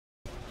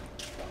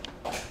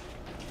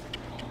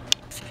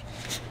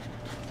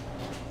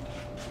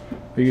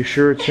Are you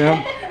sure it's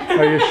him?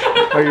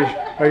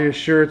 Are you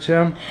sure it's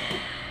him?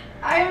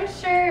 I'm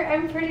sure.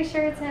 I'm pretty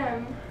sure it's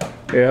him.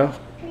 Yeah.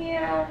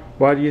 Yeah.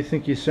 Why do you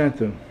think you sent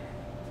him?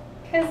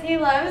 Because he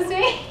loves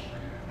me.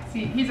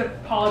 See, he's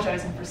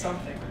apologizing for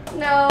something.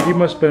 No. He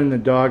must have been in the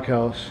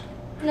doghouse.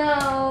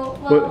 No.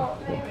 Well,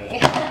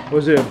 maybe.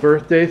 Was it a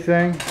birthday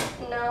thing?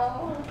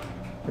 No.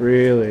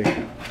 Really?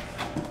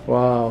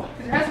 Wow.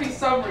 There has to be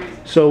some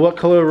reason. So what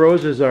color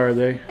roses are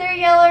they? They're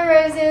yellow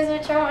roses,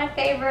 which are my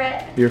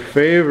favorite. Your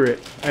favorite.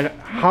 And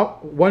how,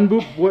 what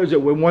is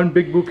it, one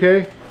big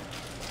bouquet?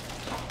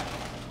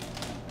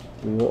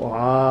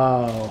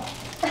 Wow.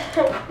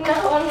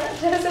 No,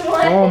 just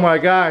one. Oh my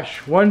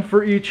gosh, one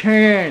for each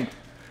hand.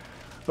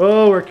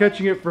 Oh, we're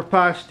catching it for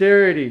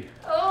posterity.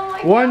 Oh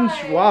my One's,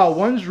 gosh. wow,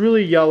 one's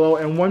really yellow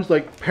and one's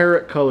like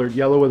parrot colored,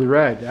 yellow with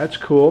red. That's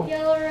cool.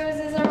 Yellow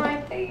roses are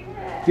my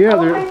favorite. Yeah,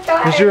 oh my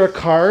gosh. is there a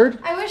card?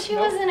 I wish he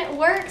wasn't at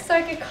work so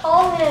I could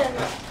call him.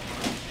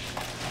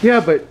 Yeah,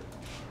 but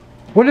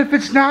what if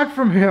it's not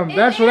from him? It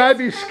That's what is I'd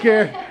be from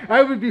scared. him.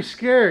 I would be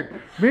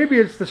scared. Maybe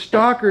it's the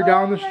stalker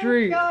down the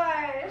street. Oh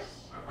my gosh.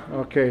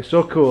 Okay,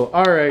 so cool.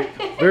 All right,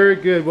 very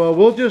good. Well,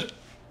 we'll just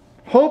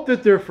hope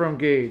that they're from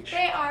Gage.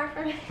 They are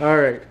from All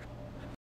right.